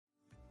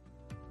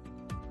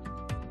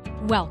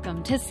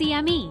Welcome to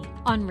CME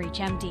on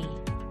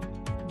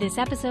ReachMD. This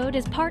episode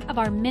is part of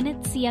our Minute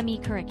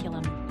CME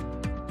curriculum.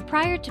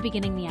 Prior to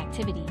beginning the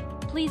activity,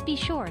 please be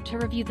sure to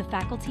review the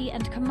faculty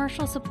and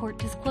commercial support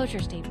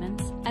disclosure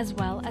statements, as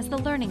well as the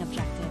learning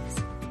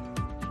objectives.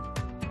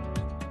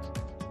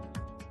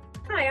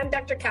 Hi, I'm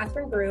Dr.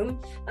 Catherine Broom,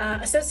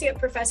 Associate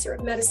Professor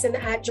of Medicine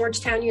at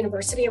Georgetown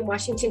University in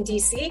Washington,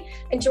 D.C.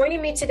 And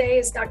joining me today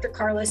is Dr.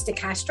 Carlos de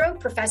Castro,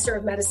 Professor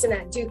of Medicine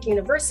at Duke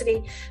University.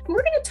 And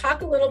we're going to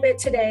talk a little bit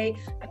today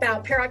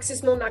about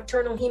paroxysmal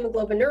nocturnal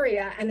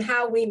hemoglobinuria and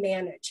how we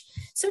manage.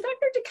 So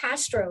Dr. de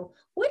Castro,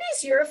 what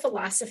is your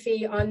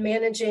philosophy on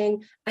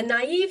managing a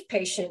naive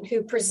patient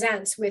who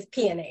presents with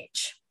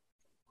PNH?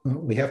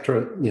 We have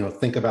to,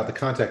 think about the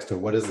context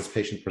of what is this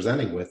patient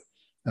presenting with.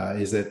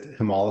 Is it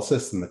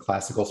hemolysis and the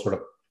classical sort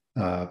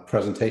of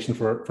presentation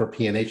for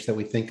PNH that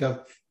we think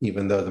of,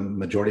 even though the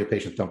majority of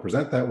patients don't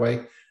present that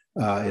way?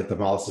 If the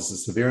hemolysis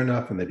is severe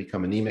enough and they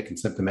become anemic and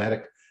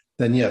symptomatic,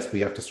 then yes,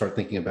 we have to start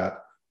thinking about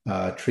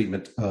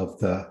treatment of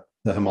the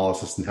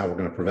hemolysis and how we're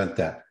going to prevent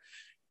that.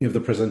 If the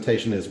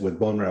presentation is with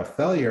bone marrow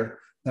failure,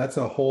 that's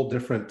a whole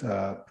different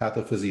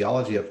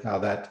pathophysiology of how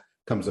that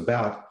comes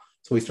about.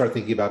 So we start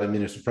thinking about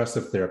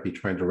immunosuppressive therapy,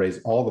 trying to raise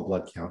all the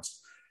blood counts.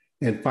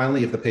 And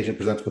finally, if the patient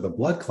presents with a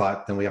blood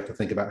clot, then we have to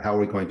think about how are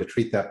we going to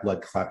treat that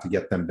blood clot to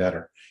get them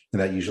better.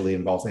 And that usually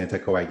involves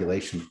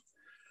anticoagulation.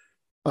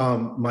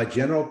 My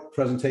general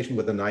presentation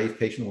with a naive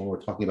patient when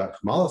we're talking about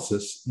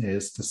hemolysis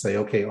is to say,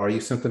 okay, are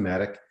you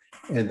symptomatic?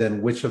 And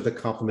then which of the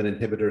complement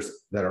inhibitors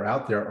that are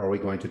out there are we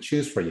going to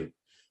choose for you?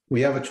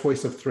 We have a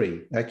choice of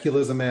three.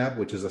 Eculizumab,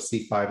 which is a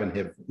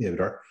C5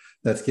 inhibitor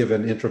that's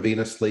given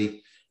intravenously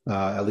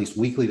at least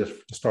weekly to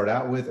start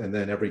out with, and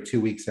then every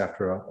 2 weeks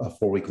after a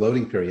 4-week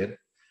loading period.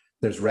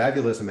 There's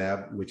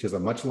ravulizumab, which is a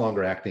much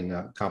longer acting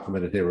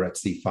complement inhibitor at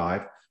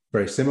C5,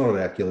 very similar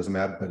to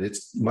eculizumab, but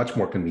it's much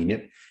more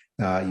convenient.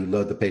 You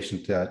load the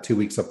patient 2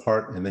 weeks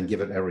apart and then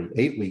give it every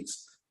 8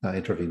 weeks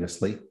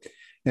intravenously.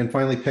 And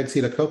finally,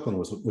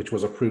 pegcetacoplan, which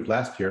was approved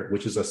last year,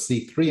 which is a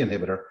C3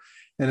 inhibitor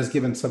and is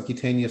given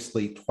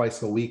subcutaneously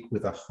twice a week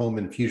with a home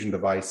infusion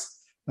device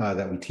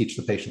that we teach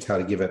the patients how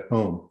to give at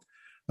home.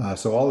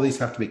 So all of these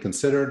have to be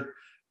considered.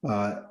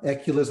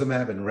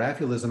 Eculizumab and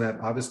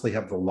ravulizumab obviously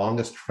have the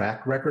longest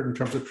track record in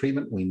terms of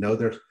treatment. We know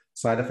their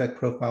side effect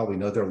profile. We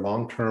know their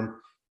long-term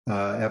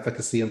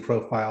efficacy and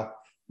profile.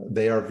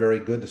 They are very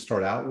good to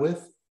start out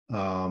with,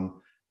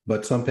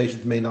 but some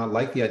patients may not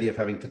like the idea of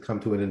having to come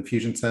to an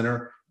infusion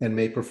center and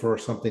may prefer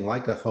something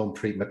like a home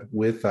treatment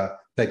with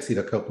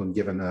pegcetacoplan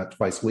given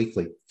twice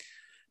weekly.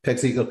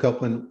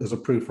 Pegcetacoplan is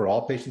approved for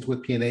all patients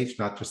with PNH,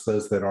 not just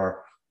those that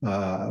are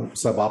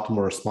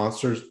suboptimal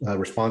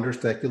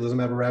responders to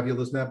eculizumab or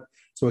ravulizumab.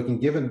 So it can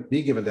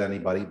be given to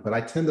anybody, but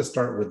I tend to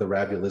start with the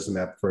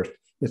ravulizumab first.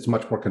 It's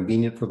much more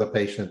convenient for the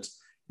patients.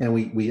 And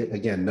we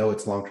again, know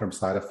its long-term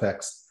side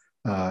effects.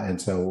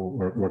 And so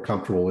we're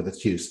comfortable with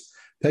its use.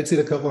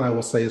 Pegcetacoplan, I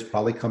will say, is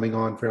probably coming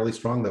on fairly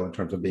strong, though, in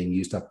terms of being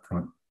used up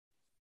front.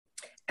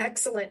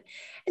 Excellent.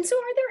 And so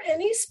are there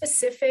any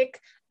specific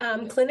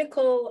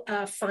clinical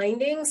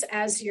findings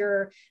as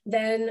you're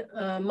then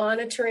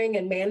monitoring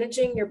and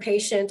managing your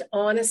patient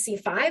on a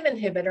C5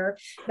 inhibitor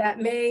that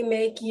may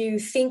make you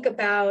think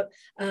about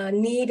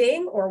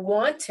needing or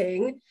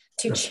wanting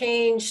to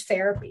change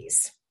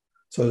therapies?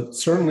 So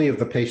certainly if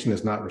the patient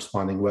is not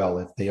responding well,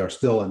 if they are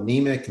still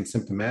anemic and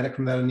symptomatic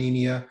from that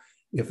anemia,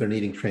 if they're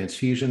needing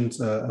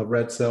transfusions of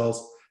red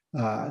cells,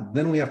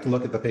 then we have to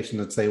look at the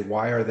patient and say,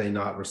 why are they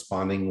not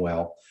responding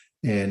well?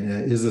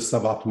 And is the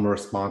suboptimal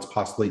response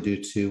possibly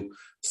due to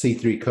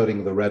C3 coating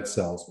of the red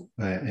cells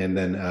and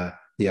then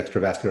the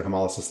extravascular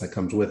hemolysis that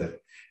comes with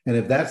it? And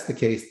if that's the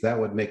case, that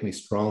would make me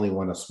strongly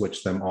want to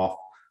switch them off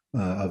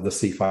of the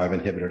C5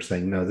 inhibitor,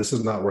 saying, no, this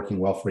is not working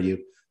well for you.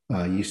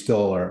 You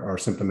still are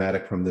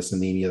symptomatic from this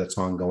anemia that's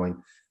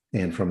ongoing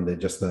and from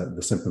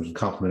the symptoms of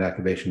complement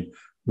activation.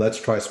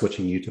 Let's try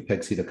switching you to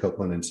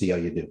pegcetacoplan and see how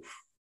you do.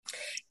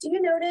 Do you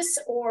notice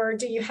or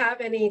do you have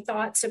any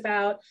thoughts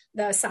about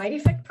the side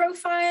effect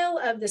profile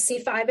of the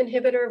C5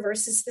 inhibitor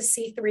versus the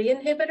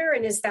C3 inhibitor?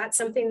 And is that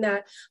something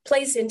that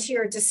plays into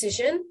your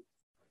decision?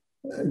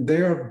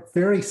 They're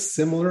very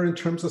similar in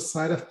terms of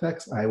side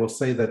effects. I will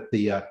say that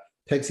the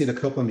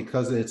pegcetacoplan,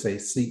 because it's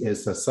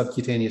a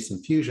subcutaneous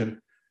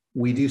infusion,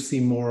 we do see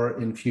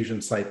more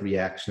infusion site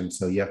reactions.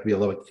 So you have to be a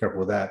little bit careful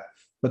with that.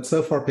 But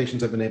so far,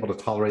 patients have been able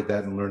to tolerate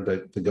that and learn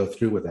to go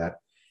through with that.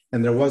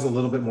 And there was a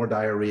little bit more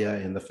diarrhea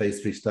in the phase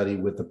 3 study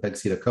with the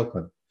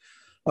pegcetacoplan.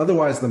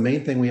 Otherwise, the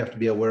main thing we have to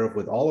be aware of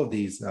with all of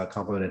these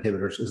complement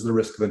inhibitors is the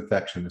risk of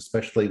infection,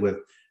 especially with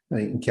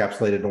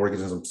encapsulated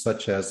organisms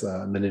such as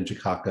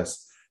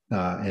meningococcus.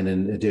 And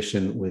in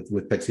addition,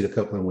 with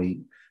pegcetacoplan,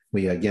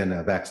 we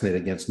again vaccinate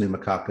against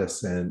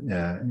pneumococcus and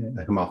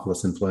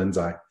Haemophilus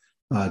influenzae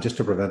just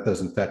to prevent those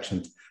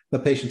infections. The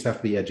patients have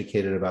to be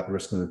educated about the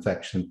risk of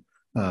infection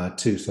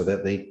too, so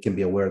that they can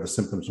be aware of the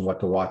symptoms and what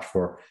to watch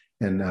for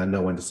and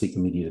know when to seek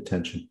immediate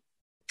attention.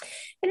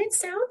 And it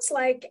sounds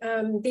like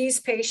these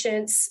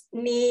patients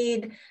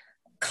need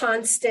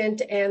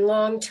constant and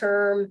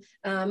long-term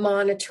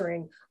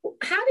monitoring.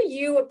 How do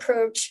you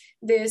approach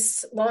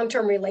this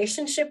long-term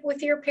relationship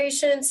with your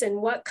patients,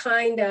 and what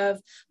kind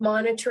of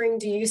monitoring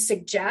do you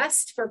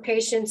suggest for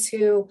patients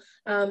who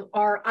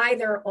are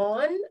either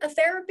on a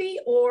therapy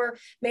or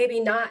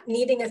maybe not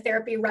needing a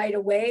therapy right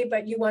away,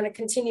 but you want to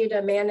continue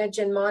to manage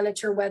and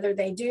monitor whether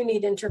they do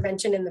need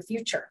intervention in the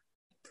future?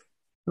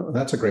 Oh,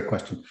 that's a great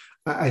question.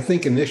 I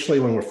think initially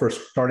when we're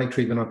first starting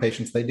treatment on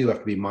patients, they do have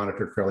to be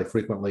monitored fairly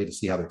frequently to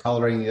see how they're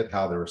tolerating it,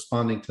 how they're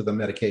responding to the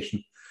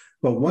medication.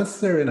 But once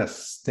they're in a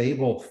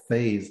stable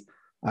phase,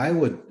 I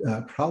would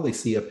probably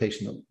see a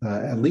patient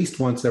at least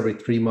once every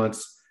 3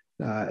 months.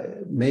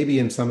 Maybe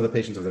in some of the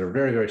patients, if they're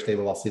very, very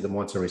stable, I'll see them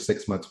once every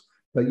 6 months,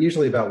 but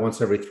usually about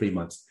once every 3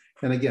 months.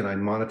 And again, I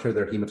monitor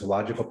their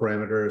hematological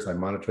parameters. I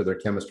monitor their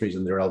chemistries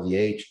and their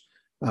LDH.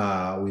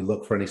 We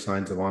look for any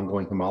signs of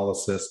ongoing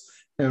hemolysis.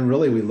 And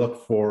really, we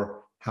look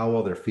for how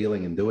well they're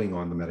feeling and doing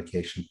on the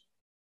medication.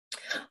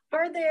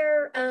 Are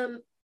there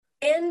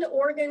end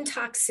organ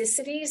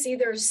toxicities,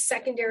 either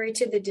secondary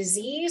to the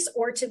disease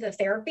or to the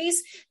therapies,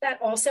 that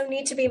also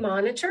need to be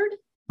monitored?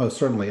 Oh,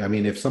 certainly. I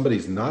mean, if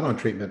somebody's not on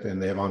treatment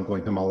and they have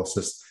ongoing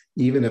hemolysis,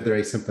 even if they're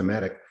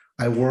asymptomatic,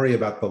 I worry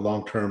about the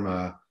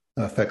long-term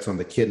effects on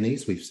the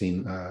kidneys. We've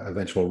seen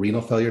eventual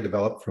renal failure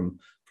develop from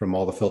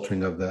all the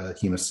filtering of the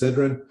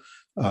hemosiderin.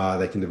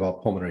 They can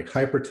develop pulmonary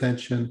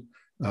hypertension.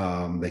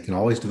 They can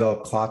always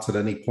develop clots at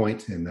any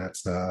point, and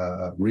that's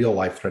a real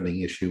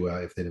life-threatening issue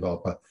if they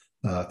develop a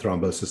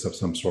thrombosis of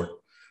some sort.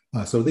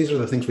 So these are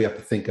the things we have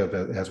to think of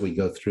as we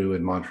go through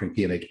and monitoring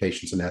PNH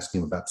patients and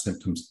asking them about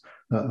symptoms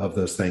of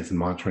those things and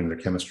monitoring their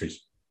chemistries.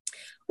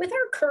 With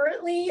our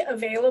currently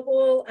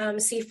available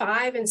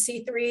C5 and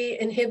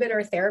C3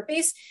 inhibitor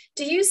therapies,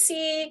 do you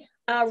see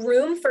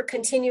room for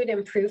continued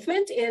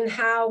improvement in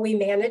how we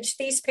manage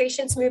these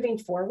patients moving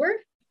forward?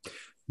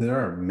 There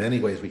are many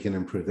ways we can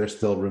improve. There's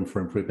still room for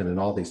improvement in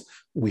all these.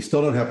 We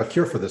still don't have a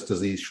cure for this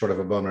disease short of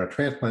a bone marrow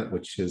transplant,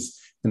 which is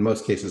in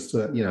most cases,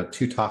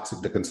 too toxic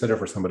to consider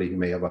for somebody who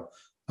may have a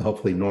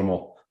hopefully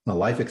normal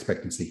life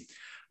expectancy.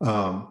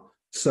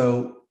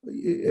 So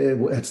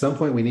at some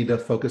point, we need to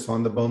focus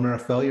on the bone marrow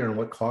failure and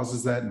what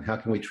causes that and how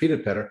can we treat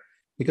it better,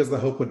 because the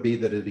hope would be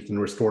that if we can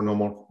restore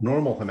normal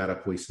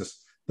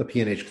hematopoiesis, the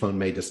PNH clone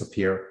may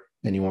disappear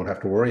and you won't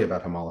have to worry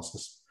about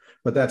hemolysis.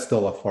 But that's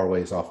still a far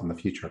ways off in the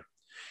future.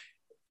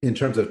 In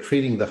terms of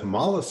treating the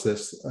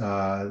hemolysis,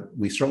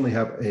 we certainly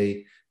have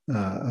a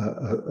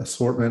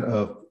assortment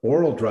of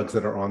oral drugs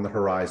that are on the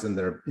horizon.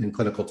 They're in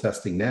clinical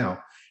testing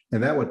now,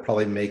 and that would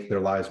probably make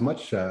their lives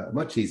much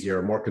easier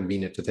or more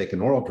convenient to take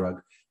an oral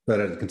drug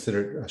rather than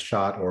consider a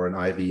shot or an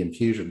IV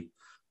infusion,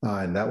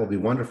 and that will be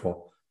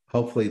wonderful.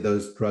 Hopefully,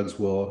 those drugs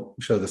will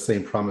show the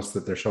same promise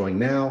that they're showing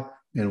now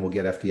and will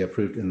get FDA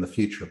approved in the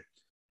future.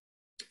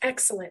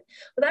 Excellent.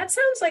 Well, that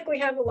sounds like we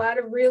have a lot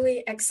of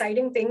really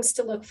exciting things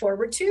to look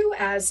forward to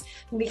as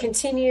we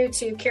continue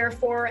to care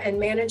for and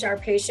manage our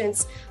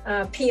patients'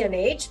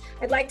 PNH.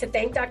 I'd like to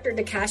thank Dr.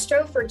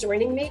 DeCastro for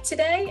joining me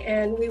today,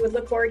 and we would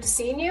look forward to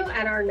seeing you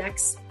at our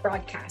next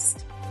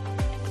broadcast.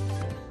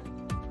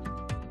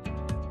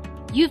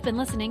 You've been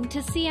listening to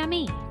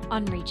CME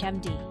on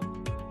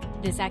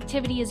ReachMD. This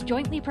activity is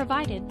jointly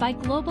provided by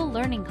Global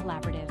Learning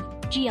Collaborative,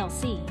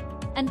 GLC,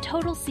 and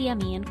Total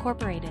CME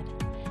Incorporated,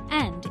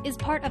 and is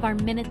part of our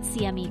Minute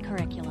CME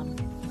curriculum.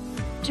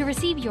 To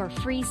receive your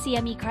free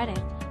CME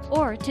credit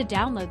or to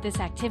download this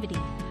activity,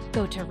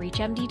 go to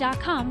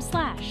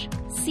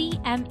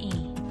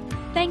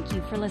reachmd.com/CME. Thank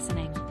you for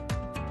listening.